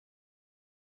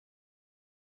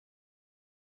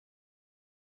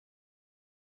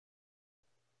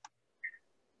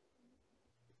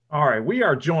All right, we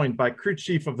are joined by crew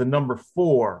chief of the number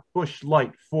 4 Busch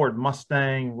Light Ford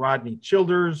Mustang, Rodney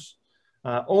Childers.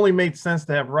 Only made sense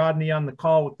to have Rodney on the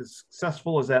call with as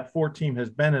successful as that Ford team has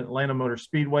been at Atlanta Motor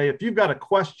Speedway. If you've got a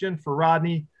question for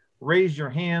Rodney, raise your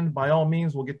hand. By all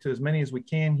means, we'll get to as many as we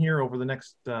can here over the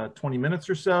next 20 minutes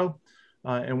or so.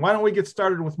 And why don't we get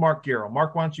started with Mark Garrow?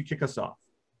 Mark, why don't you kick us off?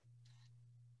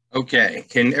 Okay,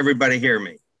 can everybody hear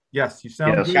me? Yes, you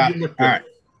sound good. You look good. All right,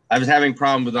 I was having a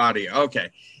problem with audio. Okay.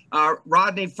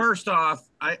 Rodney, first off,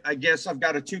 I guess I've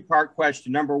got a two-part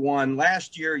question. Number one,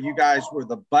 last year you guys were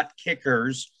the butt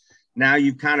kickers. Now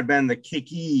you've kind of been the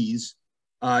kickies.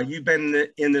 You've been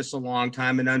in this a long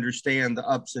time and understand the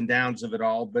ups and downs of it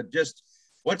all. But just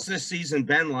what's this season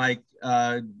been like?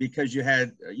 Because you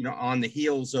had, on the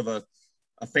heels of a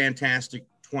fantastic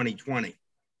 2020.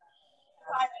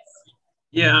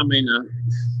 Yeah, I mean,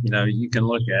 you can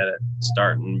look at it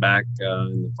starting back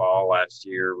in the fall last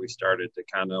year. We started to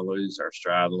kind of lose our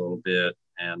stride a little bit,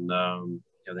 and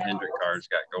the Hendrick cars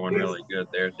got going really good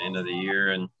there at the end of the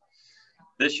year. And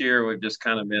this year we've just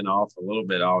kind of been off a little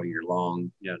bit all year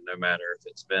long. No matter if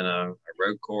it's been a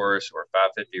road course or a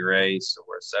 550 race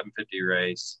or a 750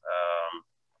 race,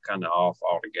 kind of off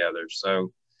altogether.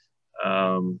 So.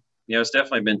 It's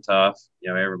definitely been tough.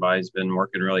 Everybody's been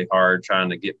working really hard trying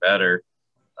to get better.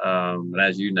 But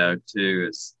as you know, too,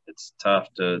 it's tough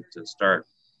to start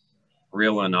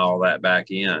reeling all that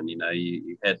back in.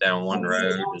 You head down one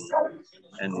road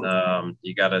and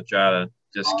you got to try to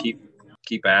just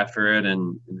keep after it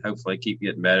and hopefully keep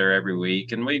getting better every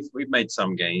week. And we've made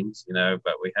some gains,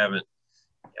 but we haven't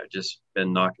just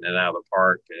been knocking it out of the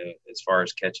park as far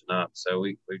as catching up. So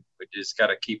we just got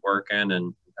to keep working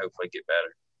and hopefully get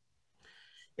better.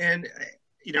 And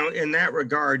in that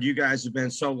regard, you guys have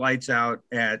been so lights out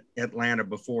at Atlanta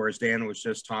before, as Dan was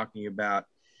just talking about.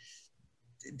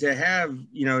 To have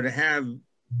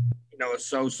a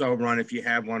so-so run, if you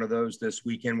have one of those this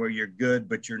weekend where you're good,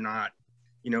 but you're not,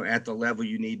 at the level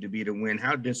you need to be to win.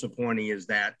 How disappointing is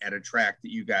that at a track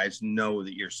that you guys know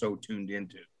that you're so tuned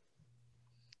into?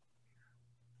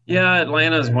 Yeah,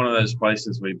 Atlanta is one of those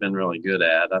places we've been really good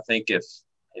at. I think if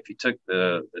you took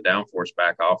the downforce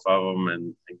back off of them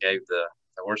and gave the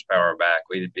horsepower back,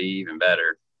 we'd be even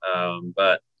better.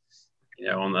 But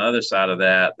on the other side of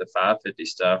that, the 550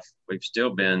 stuff, we've still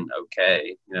been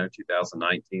okay.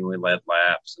 2019, we led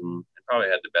laps and probably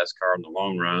had the best car in the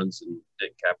long runs and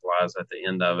didn't capitalize at the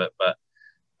end of it. But,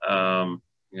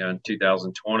 in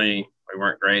 2020, we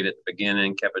weren't great at the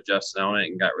beginning, kept adjusting on it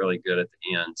and got really good at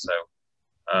the end. So,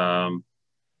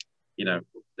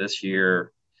 this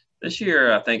year,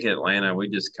 I think at Atlanta, we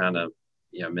just kind of,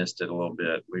 missed it a little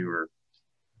bit. We were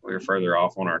further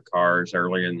off on our cars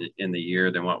earlier in the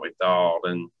year than what we thought,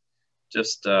 and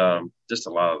just a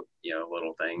lot of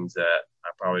little things that I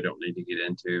probably don't need to get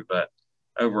into. But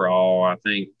overall, I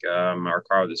think our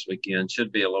car this weekend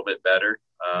should be a little bit better.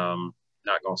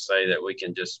 Not going to say that we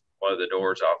can just blow the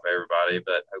doors off everybody,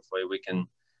 but hopefully we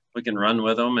can run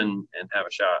with them and have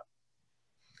a shot.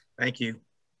 Thank you.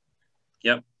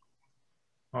 Yep.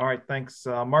 All right, thanks,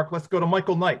 Mark. Let's go to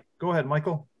Michael Knight. Go ahead,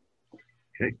 Michael.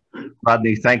 Okay.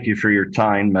 Rodney, thank you for your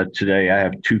time today. I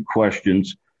have two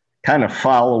questions, kind of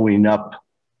following up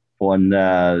on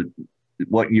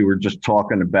what you were just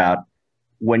talking about.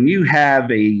 When you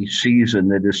have a season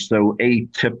that is so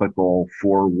atypical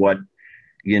for what,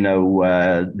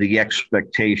 the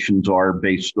expectations are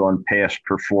based on past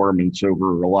performance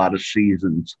over a lot of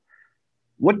seasons,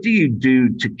 what do you do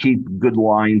to keep good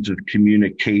lines of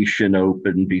communication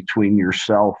open between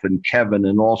yourself and Kevin,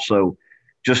 and also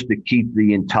just to keep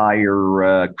the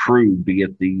entire crew, be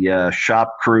it the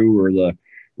shop crew or the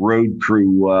road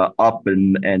crew, up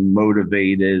and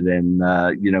motivated and,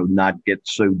 not get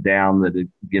so down that it,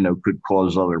 could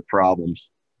cause other problems?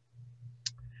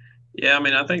 Yeah, I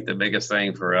mean, I think the biggest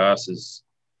thing for us is,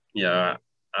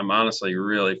 I'm honestly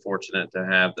really fortunate to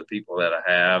have the people that I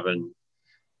have, and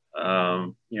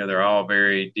they're all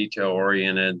very detail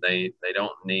oriented. They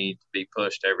don't need to be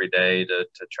pushed every day to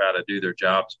try to do their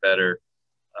jobs better.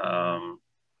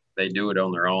 They do it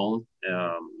on their own.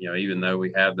 Even though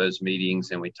we have those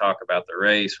meetings and we talk about the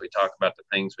race, we talk about the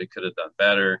things we could have done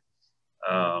better.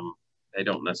 They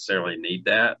don't necessarily need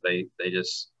that. They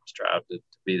just strive to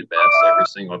be the best every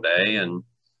single day. And,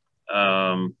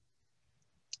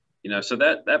 so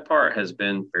that part has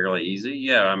been fairly easy.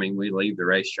 Yeah. I mean, we leave the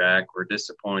racetrack, we're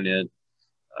disappointed.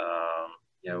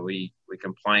 We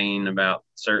complain about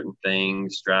certain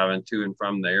things driving to and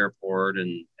from the airport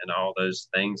and all those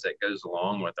things that goes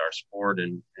along with our sport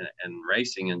and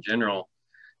racing in general.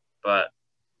 But,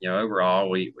 overall,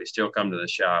 we still come to the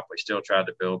shop. We still try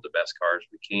to build the best cars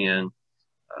we can.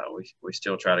 we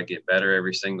still try to get better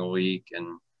every single week.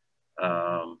 And,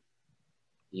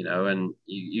 you know, and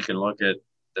you can look at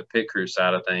the pit crew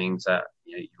side of things.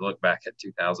 You know, you look back at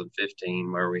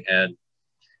 2015 where we had,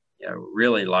 you know,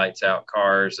 really lights out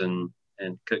cars and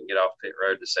couldn't get off pit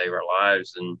road to save our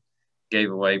lives, and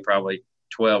gave away probably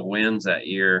 12 wins that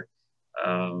year.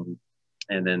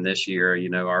 And then this year, you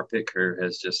know, our pit crew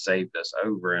has just saved us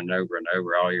over and over and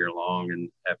over all year long, and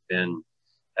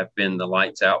have been the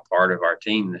lights out part of our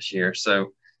team this year.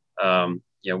 So,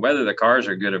 you know, whether the cars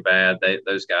are good or bad,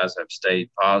 those guys have stayed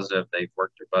positive. They've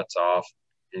worked their butts off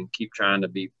and keep trying to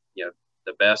be, you know,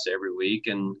 the best every week,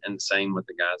 and same with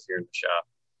the guys here in the shop.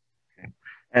 Okay.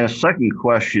 And a second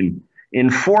question, in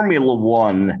Formula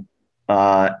One,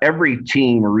 every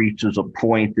team reaches a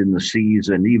point in the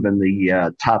season, even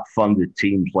the top funded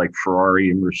teams like Ferrari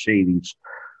and Mercedes,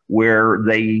 where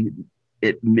they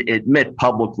admit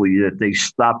publicly that they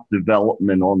stop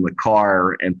development on the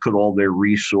car and put all their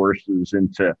resources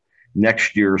into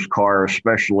next year's car,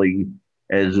 especially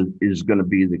as is going to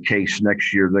be the case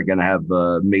next year. They're going to have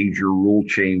major rule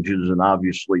changes, and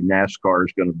obviously NASCAR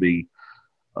is going to be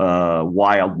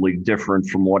wildly different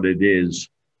from what it is.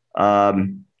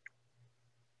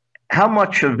 How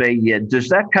much of does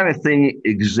that kind of thing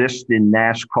exist in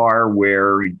NASCAR,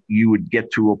 where you would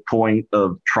get to a point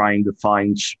of trying to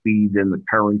find speed in the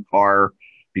current car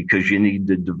because you need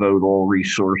to devote all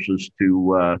resources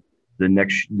to the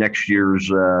next year's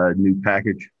new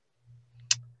package?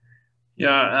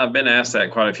 Yeah, I've been asked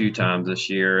that quite a few times this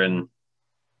year, and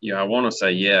you know, I want to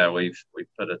say, yeah, we've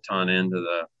put a ton into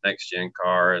the next gen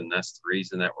car, and that's the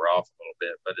reason that we're off a little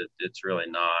bit, but it's really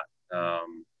not.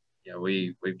 You know,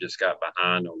 we've just got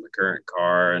behind on the current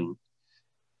car, and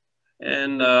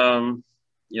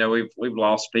you know, we've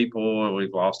lost people,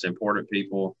 we've lost important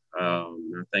people. I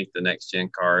think the next gen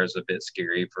car is a bit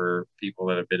scary for people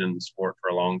that have been in the sport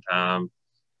for a long time,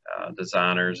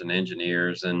 designers and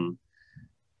engineers, and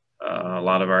a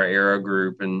lot of our aero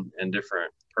group and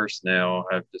different personnel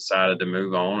have decided to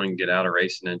move on and get out of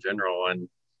racing in general, and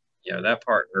you know, that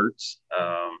part hurts.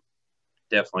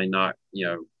 Definitely not, you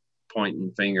know,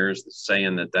 pointing fingers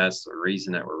saying that that's the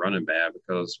reason that we're running bad,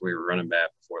 because we were running bad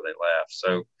before they left.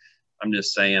 So I'm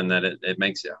just saying that it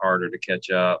makes it harder to catch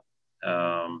up. You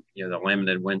know, the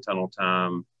limited wind tunnel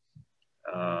time,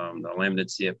 the limited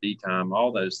CFD time,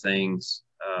 all those things,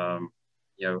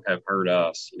 you know, have hurt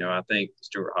us. You know, I think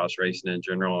Stewart-Haas racing in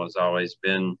general has always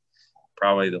been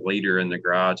probably the leader in the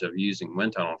garage of using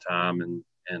wind tunnel time. And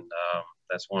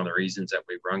that's one of the reasons that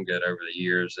we've run good over the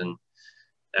years. And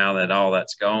now that all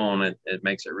that's gone, it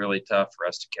makes it really tough for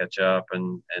us to catch up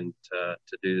and to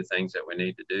do the things that we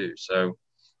need to do. So,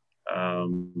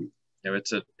 you know,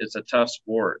 it's a tough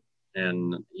sport,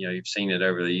 and you know, you've seen it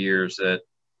over the years that,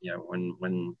 you know, when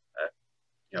you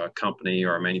know, a company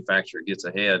or a manufacturer gets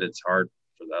ahead, it's hard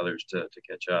for the others to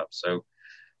catch up. So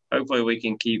hopefully we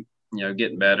can keep, you know,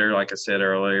 getting better, like I said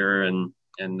earlier, and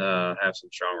have some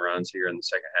strong runs here in the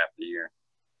second half of the year.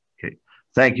 Okay.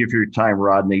 Thank you for your time,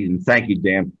 Rodney, and thank you,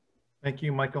 Dan. Thank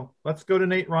you, Michael. Let's go to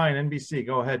Nate Ryan, NBC.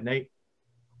 Go ahead, Nate.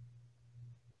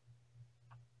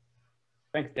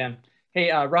 Thanks, Dan.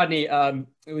 Hey, Rodney,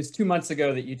 it was 2 months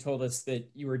ago that you told us that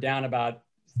you were down about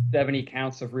 70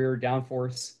 counts of rear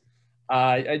downforce.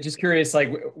 I'm just curious,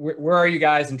 like, where are you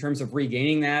guys in terms of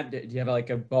regaining that? Do you have like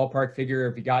a ballpark figure?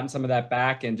 Have you gotten some of that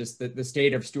back? And just the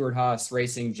state of Stewart-Haas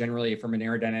racing generally from an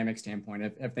aerodynamic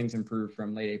standpoint, have things improved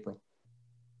from late April?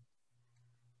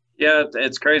 Yeah,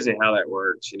 it's crazy how that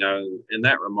works, you know, and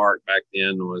that remark back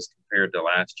then was compared to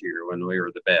last year when we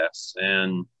were the best.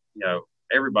 And, you know,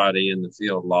 everybody in the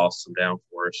field lost some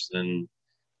downforce, and,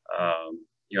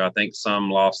 you know, I think some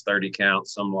lost 30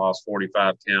 counts, some lost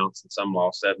 45 counts, and some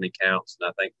lost 70 counts. And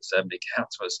I think the 70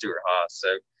 counts was Stewart-Haas.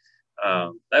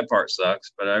 So that part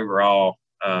sucks, but overall,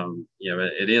 you know,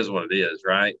 it is what it is,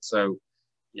 right? So,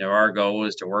 you know, our goal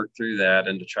is to work through that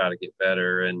and to try to get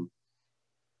better. And,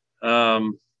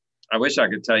 I wish I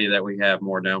could tell you that we have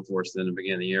more downforce than the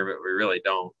beginning of the year, but we really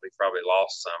don't. We probably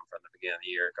lost some from the beginning of the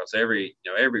year, because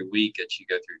every week that you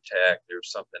go through tech,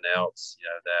 there's something else, you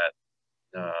know,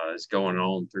 that is going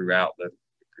on throughout the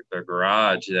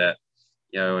garage that,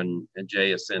 you know, and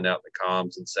Jay will send out the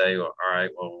comms and say, well, all right,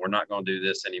 well, we're not going to do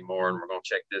this anymore, and we're going to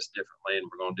check this differently, and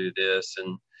we're going to do this.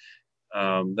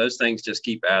 And those things just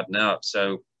keep adding up.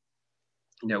 So,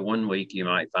 you know, one week you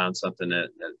might find something that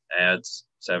adds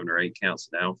 7 or 8 counts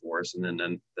of downforce, and then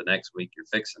the next week you're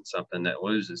fixing something that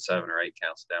loses 7 or 8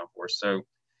 counts of downforce. So,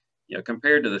 you know,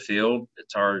 compared to the field,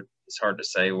 it's hard to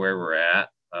say where we're at.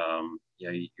 You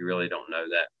know, you really don't know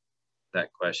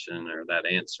that question or that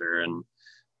answer.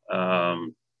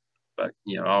 And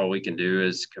but, all we can do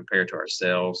is compare to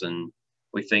ourselves, and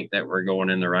we think that we're going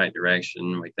in the right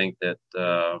direction. We think that,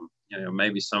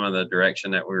 maybe some of the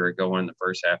direction that we were going the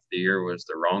first half of the year was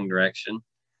the wrong direction.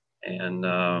 And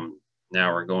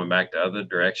now we're going back the other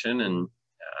direction. And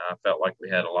I felt like we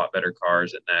had a lot better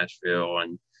cars at Nashville,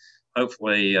 and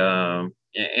hopefully, and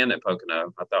at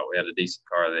Pocono. I thought we had a decent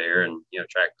car there, and,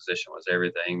 track position was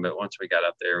everything. But once we got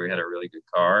up there, we had a really good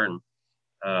car. And,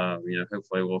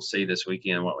 hopefully we'll see this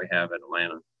weekend what we have at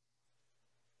Atlanta.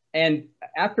 And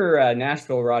after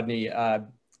Nashville, Rodney,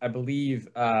 I believe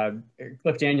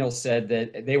Cliff Daniels said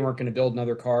that they weren't going to build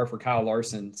another car for Kyle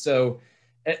Larson. So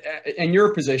in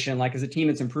your position, like as a team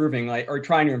that's improving, like, or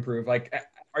trying to improve, like,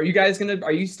 are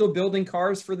you still building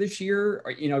cars for this year?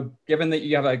 Or, given that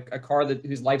you have a car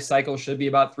whose life cycle should be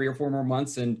about 3 or 4 more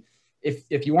months. And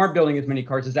if you aren't building as many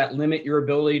cars, does that limit your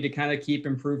ability to kind of keep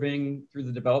improving through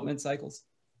the development cycles?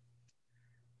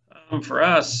 For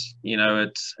us,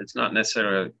 it's not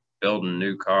necessarily building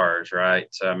new cars, right?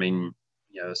 So, I mean,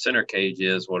 the center cage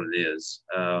is what it is.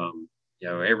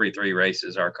 Every 3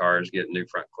 races, our cars get new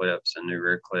front clips and new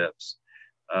rear clips.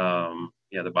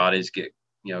 The bodies get,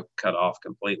 cut off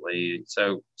completely.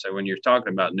 So when you're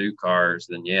talking about new cars,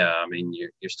 then yeah, I mean,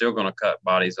 you're still going to cut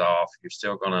bodies off. You're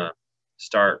still going to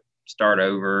start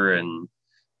over and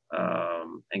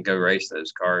go race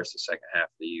those cars the second half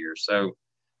of the year. So,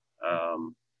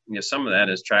 some of that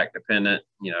is track dependent.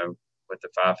 With the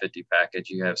 550 package,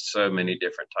 you have so many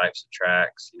different types of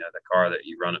tracks. The car that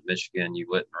you run at Michigan, you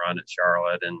wouldn't run at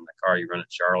Charlotte, and the car you run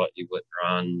at Charlotte, you wouldn't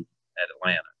run at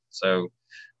Atlanta. So,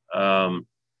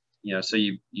 so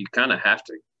you kind of have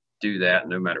to do that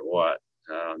no matter what.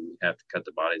 You have to cut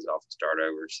the bodies off and start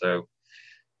over. So,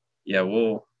 yeah,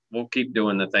 we'll keep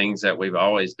doing the things that we've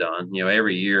always done.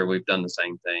 Every year we've done the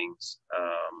same things,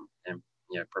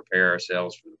 and prepare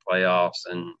ourselves for the playoffs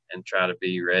and try to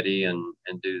be ready and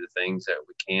do the things that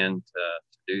we can to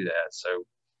do that. So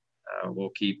we'll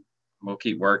keep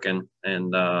working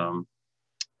and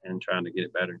trying to get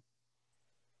it better.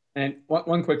 And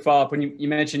one quick follow-up, when you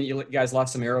mentioned you guys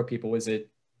lost some aero people, was it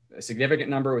a significant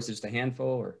number? Was it just a handful?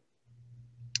 Or?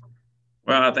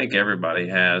 Well, I think everybody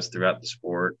has throughout the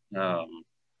sport.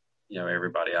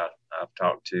 Everybody I've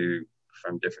talked to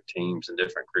from different teams and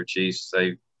different crew chiefs,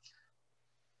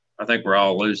 I think we're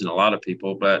all losing a lot of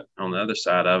people, but on the other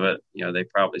side of it, they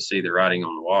probably see the writing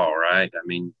on the wall, right? I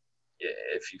mean,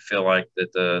 if you feel like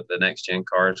that the next gen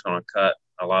car is going to cut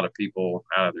a lot of people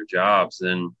out of their jobs,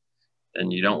 then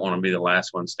you don't want to be the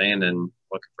last one standing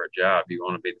looking for a job. You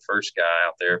want to be the first guy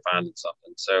out there finding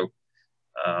something. So,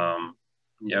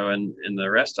 and the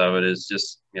rest of it is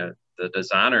just, the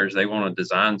designers, they want to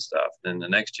design stuff. And the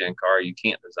next gen car, you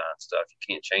can't design stuff. You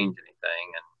can't change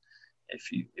anything. And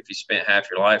if you spent half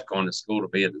your life going to school to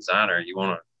be a designer, you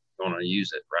want to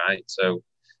use it, right? So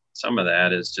some of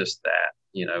that is just that.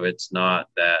 It's not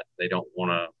that they don't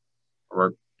want to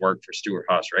work for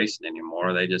Stewart-Haas Racing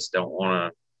anymore. They just don't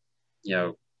want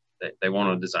to, they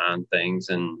want to design things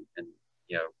and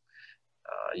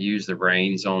use their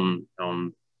brains on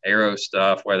aero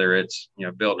stuff, whether it's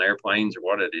building airplanes or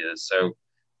what it is. So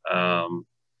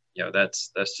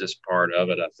that's just part of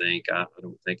it. I think I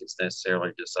don't think it's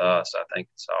necessarily just us. I think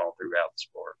it's all throughout the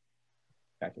sport.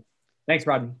 Gotcha. Thanks,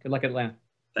 Rodney. Good luck at Atlanta.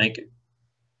 Thank you.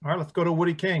 All right, let's go to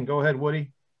Woody King. Go ahead,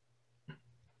 Woody.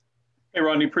 Hey,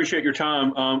 Rodney, appreciate your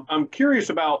time. I'm curious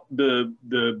about the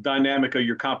dynamic of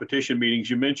your competition meetings.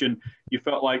 You mentioned you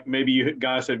felt like maybe you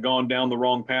guys had gone down the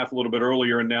wrong path a little bit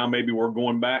earlier, and now maybe we're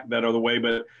going back that other way.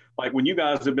 But like when you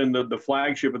guys have been the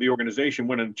flagship of the organization,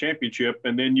 winning a championship,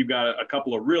 and then you've got a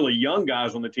couple of really young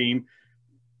guys on the team,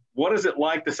 what is it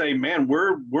like to say, man,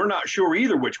 we're not sure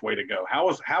either which way to go? How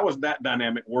is that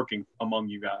dynamic working among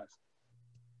you guys?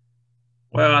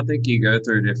 Well, I think you go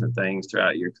through different things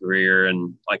throughout your career,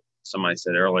 and like somebody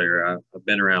said earlier, I've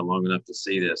been around long enough to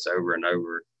see this over and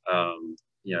over.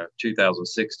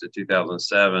 2006 to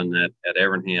 2007 at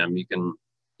Evernham, you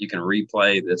can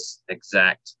replay this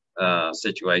exact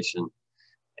situation.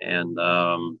 And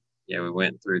we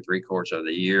went through 3/4 of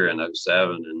the year in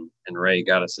 2007, and Ray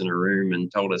got us in a room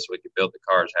and told us we could build the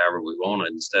cars however we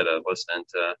wanted instead of listening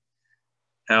to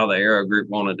how the aero group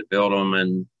wanted to build them.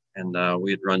 And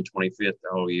we had run 25th the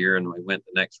whole year, and we went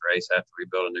the next race after we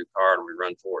built a new car and we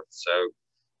run 4th.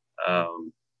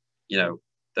 So,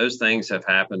 those things have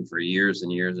happened for years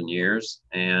and years and years.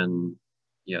 And,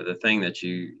 the thing that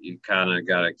you kind of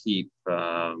got to keep,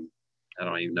 I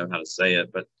don't even know how to say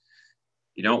it, but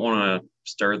you don't want to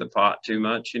stir the pot too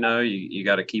much. You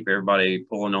got to keep everybody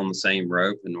pulling on the same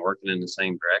rope and working in the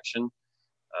same direction.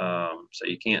 So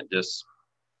you can't just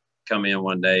come in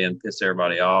one day and piss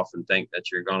everybody off and think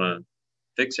that you're going to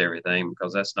fix everything,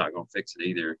 because that's not going to fix it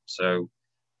either. So,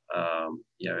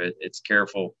 it's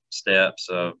careful steps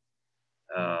of,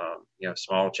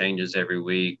 small changes every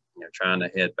week, trying to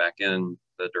head back in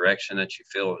the direction that you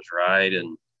feel is right.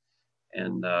 And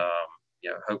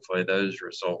hopefully those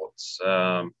results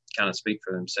kind of speak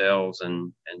for themselves,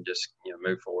 and just,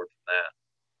 move forward from that.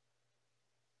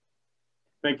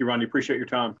 Thank you, Rodney. Appreciate your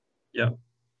time. Yeah.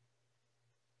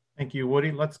 Thank you,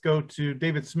 Woody. Let's go to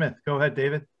David Smith. Go ahead,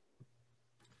 David.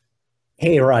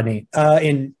 Hey, Rodney.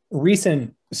 In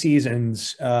recent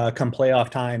seasons, come playoff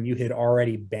time, you had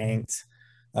already banked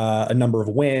a number of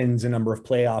wins, a number of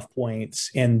playoff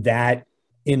points, and that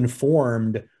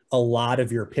informed a lot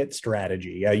of your pit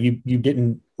strategy. You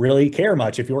didn't really care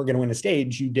much if you weren't going to win a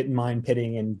stage. You didn't mind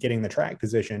pitting and getting the track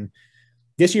position.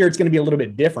 This year, it's going to be a little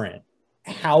bit different.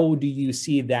 How do you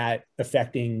see that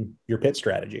affecting your pit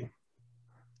strategy?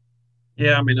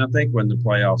 Yeah, I mean, I think when the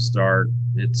playoffs start,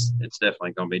 it's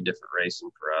definitely going to be different racing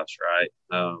for us, right?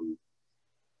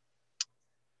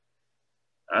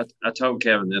 I told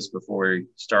Kevin this before he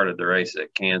started the race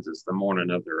at Kansas, the morning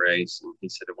of the race, and he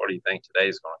said, "What do you think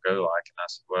today's going to go like?" And I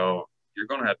said, "Well, you're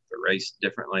going to have to race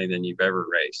differently than you've ever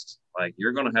raced. Like,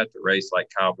 you're going to have to race like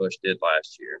Kyle Busch did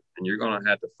last year, and you're going to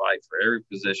have to fight for every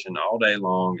position all day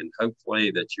long, and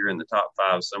hopefully that you're in the top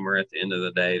 5 somewhere at the end of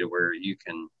the day to where you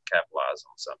can capitalize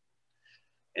on something."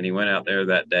 And he went out there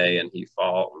that day and he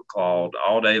fought and clawed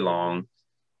all day long.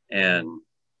 And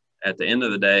at the end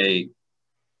of the day,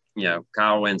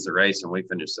 Kyle wins the race and we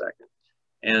finish second.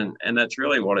 And that's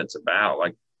really what it's about.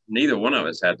 Like, neither one of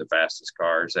us had the fastest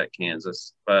cars at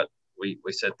Kansas, but we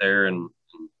sat there and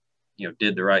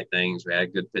did the right things. We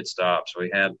had good pit stops. We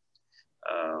had,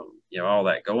 all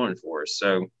that going for us.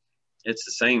 So it's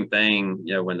the same thing,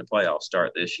 when the playoffs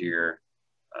start this year.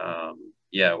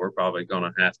 We're probably going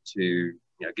to have to,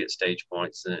 get stage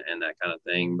points and that kind of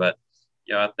thing. But,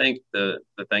 I think the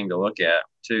thing to look at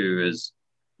too is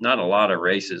not a lot of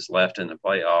races left in the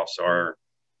playoffs are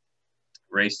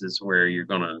races where you're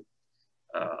going to,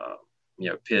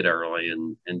 pit early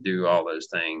and do all those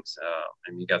things.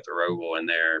 And you got the Roval in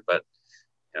there, but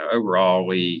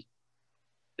overall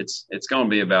it's going to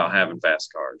be about having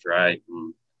fast cars, right?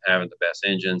 And having the best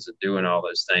engines and doing all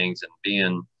those things and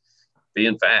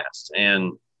being fast.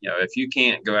 And, if you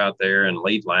can't go out there and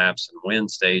lead laps and win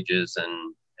stages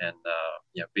and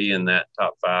be in that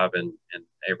top 5 in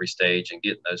every stage and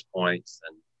getting those points,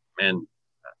 then, man,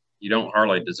 you don't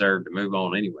hardly deserve to move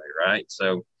on anyway, right?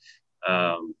 So,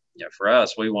 for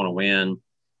us, we want to win.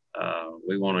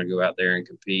 We want to go out there and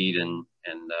compete and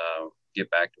get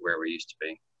back to where we used to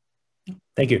be.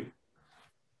 Thank you.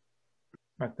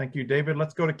 All right, thank you, David.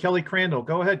 Let's go to Kelly Crandall.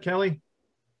 Go ahead, Kelly.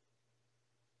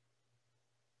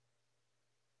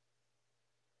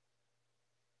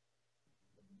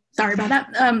 Sorry about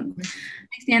that.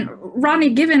 Thanks, Dan. Rodney,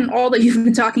 given all that you've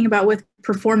been talking about with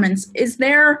performance, is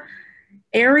there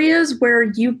areas where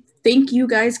you think you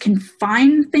guys can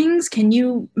find things? Can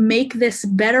you make this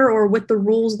better, or with the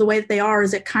rules the way that they are,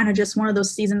 is it kind of just one of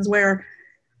those seasons where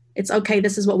it's okay,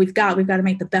 this is what we've got to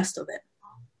make the best of it?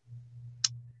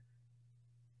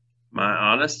 My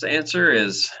honest answer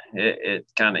is it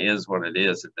kind of is what it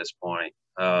is at this point.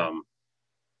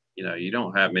 You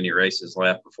don't have many races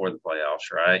left before the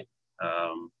playoffs, right?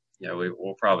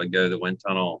 We'll probably go to the wind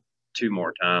tunnel 2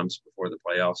 more times before the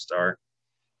playoffs start,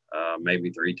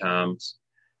 maybe 3 times.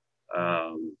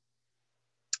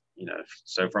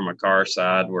 So from a car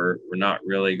side, we're not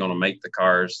really going to make the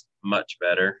cars much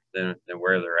better than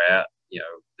where they're at,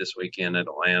 this weekend at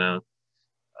Atlanta.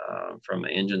 From the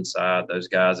engine side, those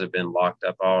guys have been locked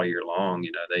up all year long.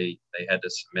 They had to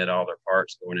submit all their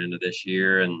parts going into this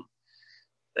year, and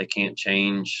they can't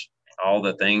change all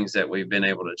the things that we've been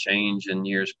able to change in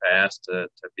years past to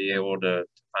be able to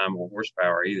find more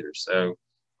horsepower either. So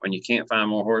when you can't find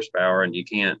more horsepower and you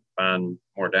can't find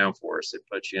more downforce, it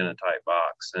puts you in a tight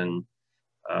box. And,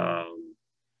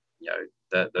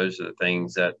 those are the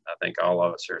things that I think all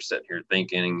of us are sitting here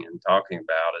thinking and talking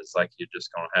about, is like, you're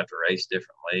just going to have to race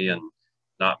differently and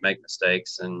not make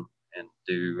mistakes and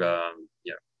do,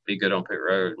 be good on pit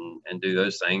road and do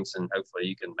those things. And hopefully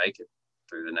you can make it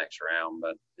through the next round,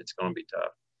 but it's going to be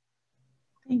tough.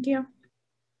 Thank you.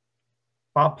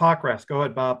 Bob Pockras. Go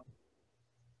ahead, Bob.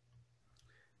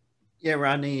 Yeah,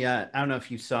 Rodney, I don't know if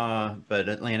you saw, but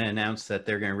Atlanta announced that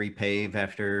they're going to repave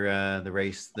after the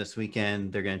race this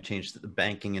weekend. They're going to change the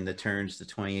banking and the turns to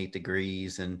 28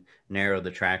 degrees and narrow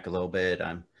the track a little bit.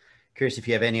 I'm curious if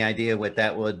you have any idea what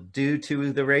that will do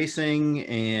to the racing,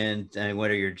 and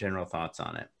what are your general thoughts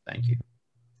on it? Thank you.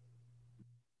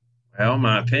 Well,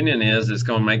 my opinion is it's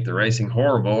going to make the racing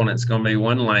horrible, and it's going to be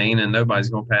one lane and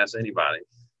nobody's going to pass anybody.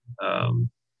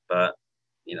 But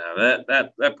you know,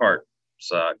 that part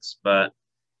sucks. But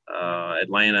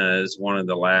Atlanta is one of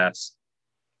the last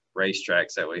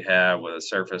racetracks that we have with a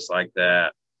surface like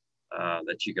that,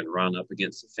 that you can run up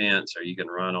against the fence, or you can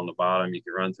run on the bottom, you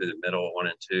can run through the middle, 1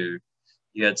 and 2.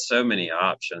 You had so many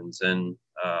options. And,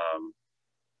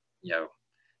 you know,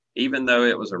 even though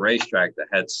it was a racetrack that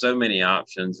had so many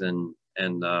options and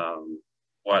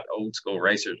what old school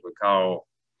racers would call,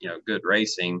 you know, good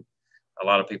racing, a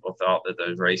lot of people thought that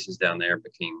those races down there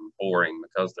became boring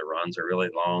because the runs are really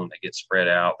long. They get spread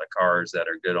out. The cars that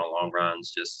are good on long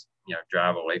runs just, you know,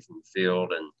 drive away from the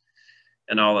field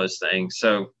and all those things.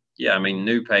 So, yeah, I mean,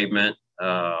 new pavement,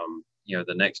 you know,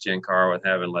 the next gen car with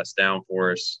having less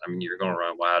downforce, I mean, you're going to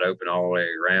run wide open all the way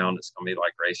around. It's going to be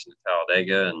like racing at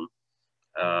Talladega, and,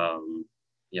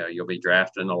 you know, you'll be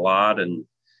drafting a lot and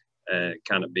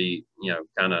kind of be, you know,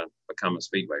 kind of become a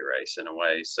speedway race in a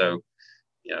way. So,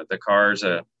 you know, the cars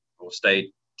will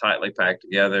stay tightly packed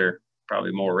together,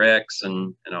 probably more wrecks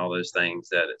and all those things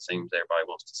that it seems everybody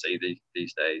wants to see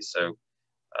these days. So,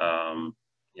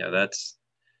 you know, that's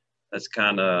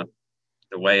kind of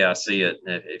the way I see it.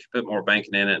 If you put more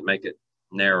banking in it and make it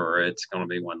narrower, it's going to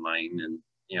be one lane. And,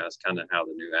 you know, it's kind of how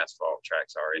the new asphalt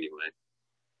tracks are anyway.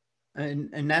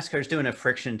 And NASCAR's doing a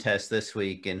friction test this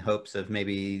week in hopes of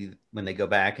maybe when they go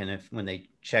back and when they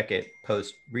check it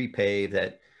post repave,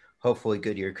 that hopefully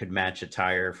Goodyear could match a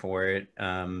tire for it.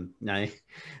 I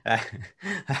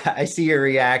see your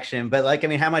reaction, but like, I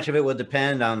mean, how much of it will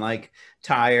depend on like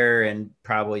tire and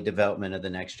probably development of the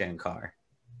next gen car?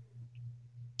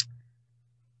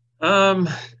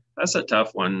 That's a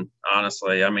tough one,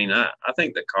 honestly. I mean, I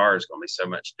think the car is going to be so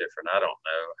much different. I don't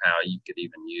know how you could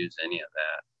even use any of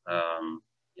that.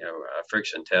 You know, a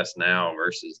friction test now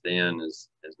versus then is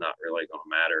not really going to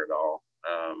matter at all.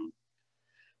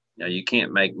 You know, you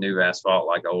can't make new asphalt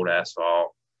like old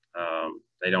asphalt.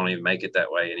 They don't even make it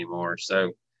that way anymore.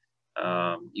 So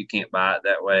you can't buy it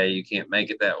that way. You can't make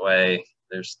it that way.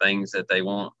 There's things that they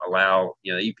won't allow,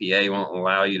 you know, EPA won't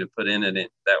allow you to put in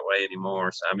it that way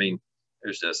anymore. So, I mean,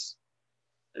 there's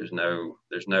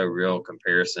no real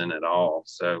comparison at all.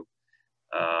 So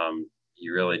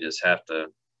you really just have to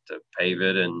pave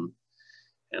it and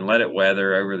let it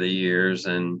weather over the years.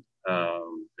 And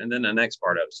then the next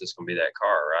part of it's just going to be that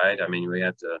car, right? I mean, we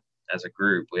have to, as a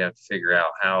group, we have to figure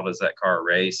out how does that car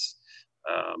race?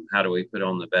 How do we put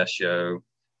on the best show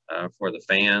for the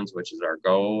fans, which is our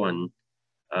goal, and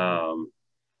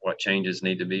what changes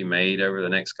need to be made over the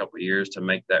next couple of years to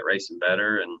make that racing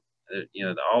better. And, you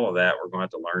know, all of that we're going to have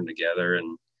to learn together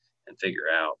and figure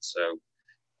out. So,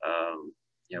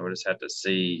 you know, we'll just have to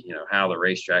see, you know, how the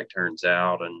racetrack turns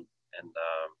out and you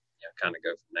know, kind of go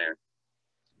from there.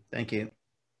 Thank you.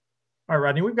 All right,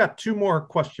 Rodney, we've got 2 more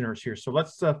questioners here. So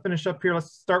let's finish up here.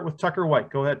 Let's start with Tucker White.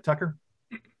 Go ahead, Tucker.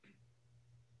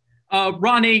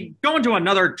 Rodney, going to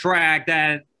another track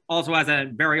that also has a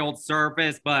very old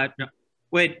surface, but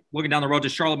with looking down the road to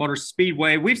Charlotte Motor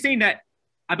Speedway, we've seen that,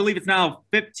 I believe it's now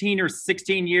 15 or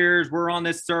 16 years we're on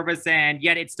this surface, and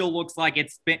yet it still looks like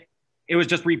it was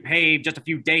just repaved just a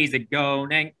few days ago.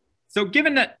 And so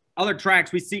given that other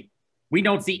tracks we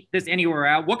don't see this anywhere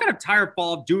else, what kind of tire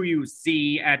fall do you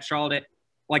see at Charlotte,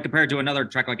 like compared to another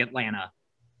track like Atlanta?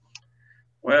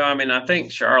 Well, I mean, I think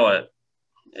Charlotte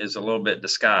is a little bit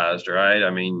disguised, right? I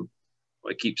mean,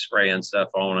 we keep spraying stuff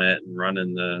on it and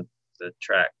running the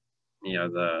track, you know,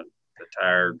 the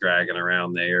tire dragging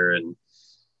around there. And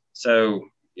so,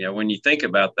 you know, when you think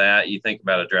about that, you think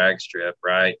about a drag strip,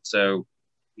 right? So,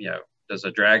 you know, does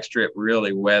a drag strip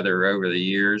really weather over the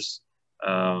years?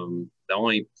 The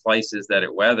only places that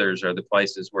it weathers are the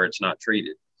places where it's not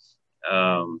treated,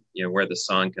 you know, where the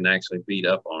sun can actually beat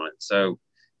up on it. So,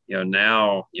 you know,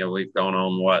 now, you know, we've gone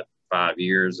on 5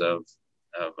 years of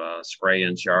spray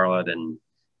in Charlotte and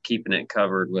keeping it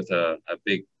covered with a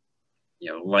big, you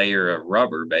know, layer of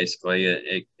rubber. Basically,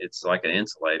 it's like an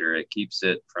insulator. It keeps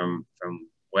it from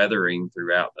weathering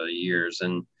throughout the years.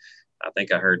 And I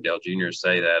think I heard Dale Jr.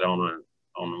 say that on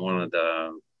one of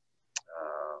the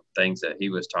things that he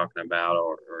was talking about,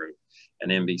 or an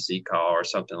NBC call or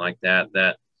something like that.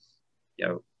 That, you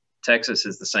know, Texas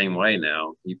is the same way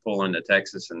now. You pull into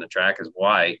Texas and the track is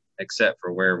white, except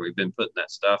for where we've been putting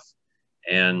that stuff.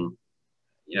 And,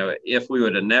 you know, if we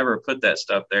would have never put that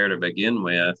stuff there to begin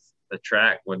with, the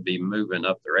track would be moving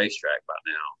up the racetrack by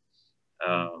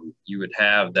now. You would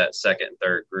have that second and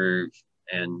third groove,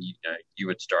 and you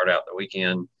would start out the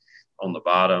weekend on the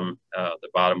bottom. The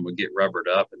bottom would get rubbered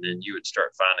up, and then you would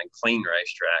start finding clean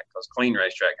racetrack, because clean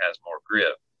racetrack has more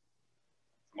grip.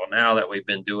 Well, now that we've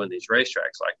been doing these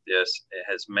racetracks like this, it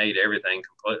has made everything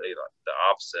completely like the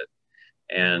opposite.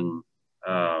 And,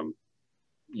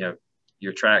 you know,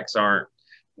 your tracks aren't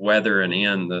weathering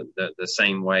in the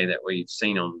same way that we've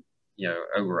seen them, you know,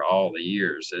 over all the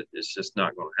years. It's just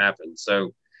not going to happen.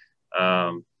 So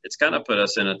it's kind of put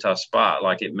us in a tough spot.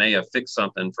 Like, it may have fixed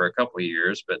something for a couple of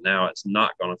years, but now it's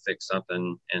not going to fix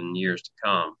something in years to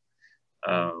come.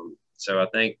 So I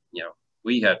think, you know,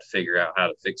 we have to figure out how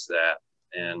to fix that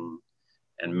and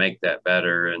make that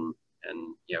better. And,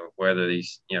 you know, whether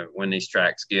these, you know, when these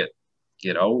tracks get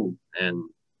old, and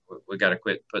we got to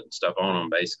quit putting stuff on them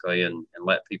basically, and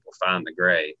let people find the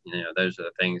gray. You know, those are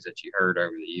the things that you heard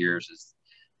over the years is,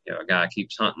 you know, a guy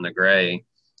keeps hunting the gray,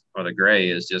 or the gray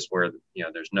is just where, you know,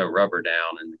 there's no rubber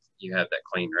down and you have that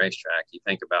clean racetrack. You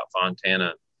think about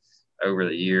Fontana over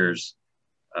the years,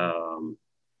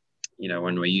 you know,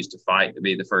 when we used to fight to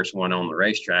be the first one on the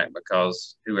racetrack,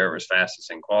 because whoever was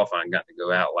fastest in qualifying got to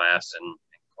go out last, and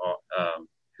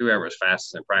whoever was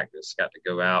fastest in practice got to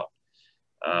go out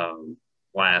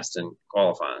last in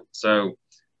qualifying. So,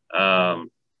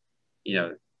 you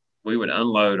know, we would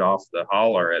unload off the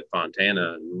hauler at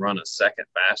Fontana and run a second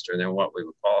faster than what we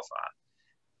would qualify.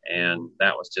 And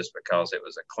that was just because it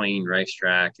was a clean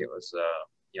racetrack. It was,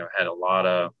 you know, had a lot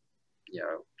of, you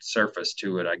know, surface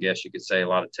to it, I guess you could say, a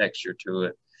lot of texture to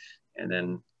it. And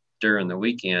then during the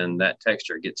weekend, that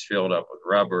texture gets filled up with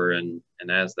rubber. And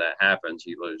as that happens,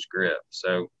 you lose grip.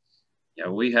 So, you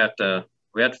know, we have to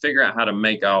figure out how to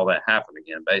make all that happen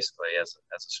again. Basically, as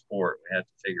a sport, we have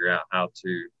to figure out how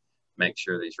to make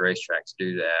sure these racetracks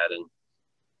do that. And,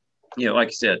 you know, like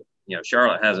you said, you know,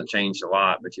 Charlotte hasn't changed a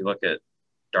lot, but you look at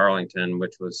Darlington,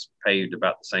 which was paved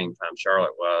about the same time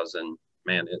Charlotte was, and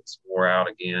man, it's wore out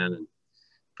again and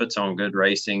puts on good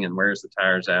racing and wears the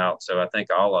tires out. So I think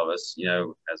all of us, you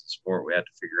know, as a sport, we have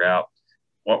to figure out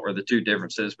what were the two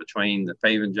differences between the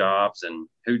paving jobs and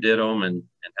who did them, and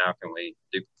how can we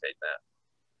duplicate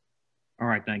that. All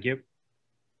right, thank you.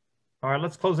 All right,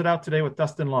 let's close it out today with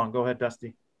Dustin Long. Go ahead,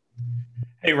 Dusty.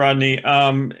 Hey, Rodney.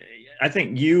 I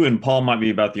think you and Paul might be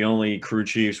about the only crew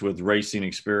chiefs with racing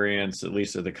experience, at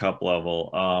least at the cup level.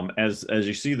 As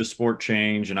you see the sport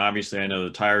change, and obviously I know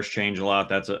the tires change a lot.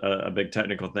 That's a big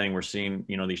technical thing. We're seeing,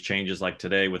 you know, these changes like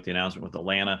today with the announcement with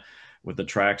Atlanta, with the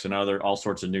tracks and all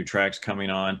sorts of new tracks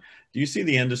coming on. Do you see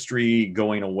the industry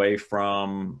going away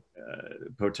from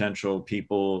potential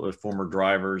people, former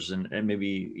drivers, and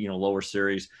maybe, you know, lower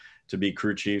series to be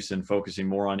crew chiefs and focusing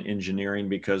more on engineering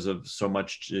because of so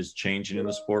much is changing in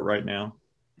the sport right now?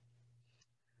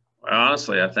 Well,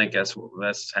 honestly, I think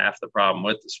that's half the problem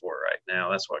with the sport right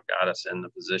now. That's what got us in the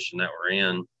position that we're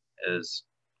in, is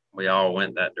we all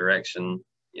went that direction,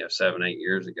 you know, 7-8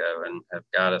 years ago, and have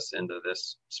got us into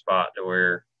this spot to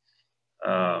where,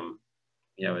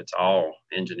 you know, it's all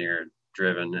engineered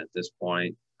driven at this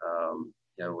point.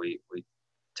 You know, we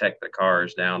tech the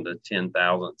cars down to 10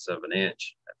 thousandths of an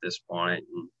inch at this point.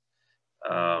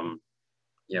 And,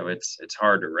 you know, it's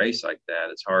hard to race like that.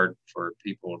 It's hard for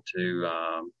people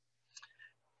to,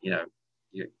 you know,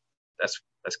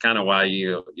 that's kind of why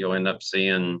you'll end up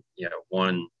seeing, you know,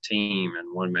 one team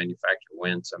and one manufacturer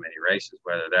win so many races,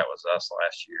 whether that was us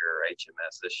last year or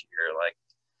HMS this year. Like,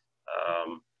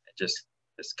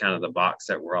 it's kind of the box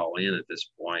that we're all in at this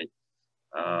point.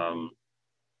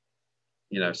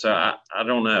 You know, so I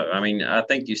don't know. I mean, I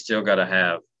think you still got to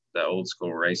have the old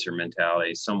school racer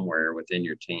mentality somewhere within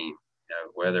your team, you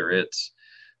know, whether it's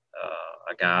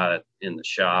a guy in the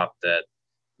shop that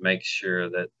makes sure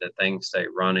that things stay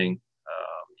running.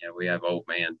 You know, we have old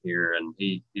man here, and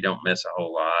he don't miss a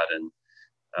whole lot,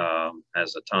 and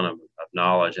has a ton of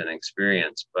knowledge and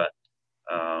experience, but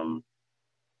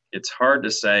it's hard to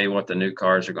say what the new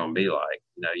cars are going to be like.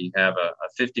 You know, you have a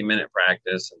 50-minute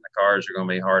practice and the cars are going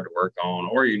to be hard to work on,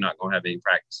 or you're not going to have any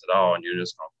practice at all and you're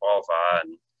just going to qualify,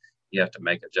 and you have to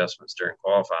make adjustments during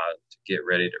qualify to get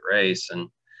ready to race. And,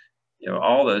 you know,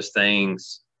 all those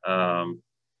things, you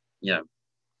know,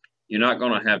 you're not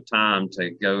going to have time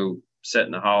to go sit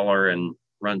in the hauler and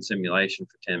run simulation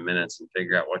for 10 minutes and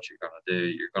figure out what you're going to do.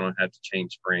 You're going to have to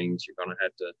change springs. You're going to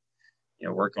have to, you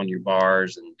know, work on your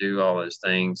bars and do all those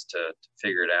things to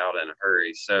figure it out in a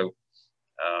hurry. So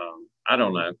I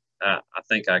don't know. I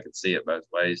think I could see it both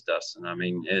ways, Dustin. I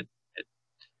mean, it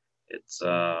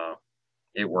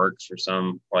works for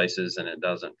some places and it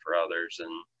doesn't for others.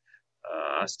 And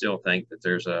I still think that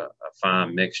there's a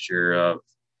fine mixture of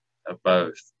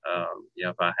both. You know,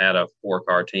 if I had a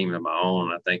 4-car team of my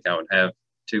own, I think I would have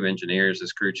 2 engineers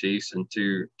as crew chiefs and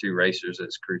two racers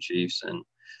as crew chiefs. And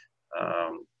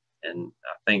I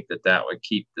think that would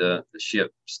keep the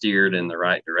ship steered in the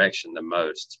right direction the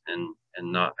most, and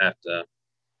not have to,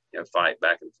 you know, fight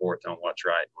back and forth on what's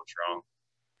right and what's wrong.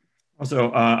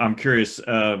 Also, I'm curious,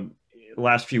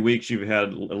 last few weeks you've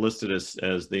had listed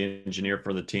as the engineer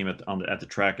for the team at the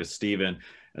track as Steven,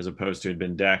 as opposed to had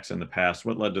been Dax in the past.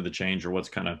 What led to the change, or what's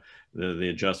kind of the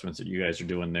adjustments that you guys are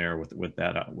doing there with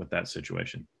that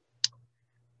situation?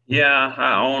 Yeah,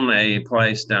 I own a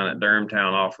place down at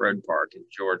Durhamtown Off-Road Park in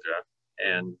Georgia,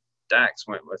 and Dax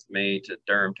went with me to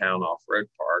Durhamtown Off-Road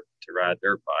Park to ride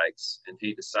dirt bikes, and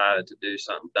he decided to do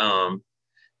something dumb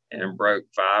and broke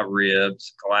 5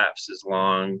 ribs, collapsed his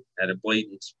lung, had a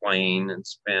bleeding spleen, and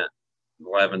spent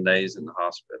 11 days in the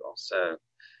hospital. So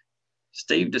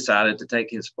Steve decided to take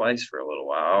his place for a little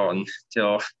while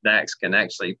until Dax can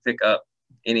actually pick up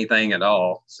anything at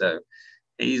all. So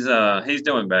he's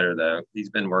doing better though. He's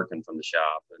been working from the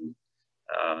shop, and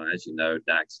as you know,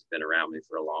 Dax has been around me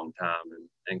for a long time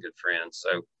and good friends.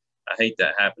 So I hate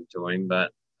that happened to him,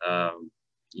 but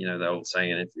you know, the old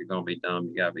saying, if you're going to be dumb,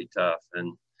 you got to be tough.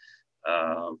 And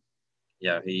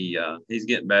yeah, he's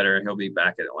getting better. He'll be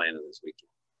back at Atlanta this weekend.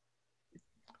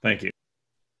 Thank you.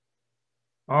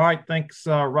 All right. Thanks,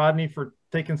 Rodney, for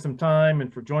taking some time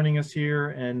and for joining us here,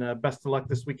 and best of luck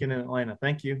this weekend in Atlanta.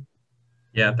 Thank you.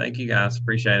 Yeah. Thank you guys.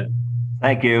 Appreciate it.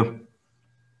 Thank you.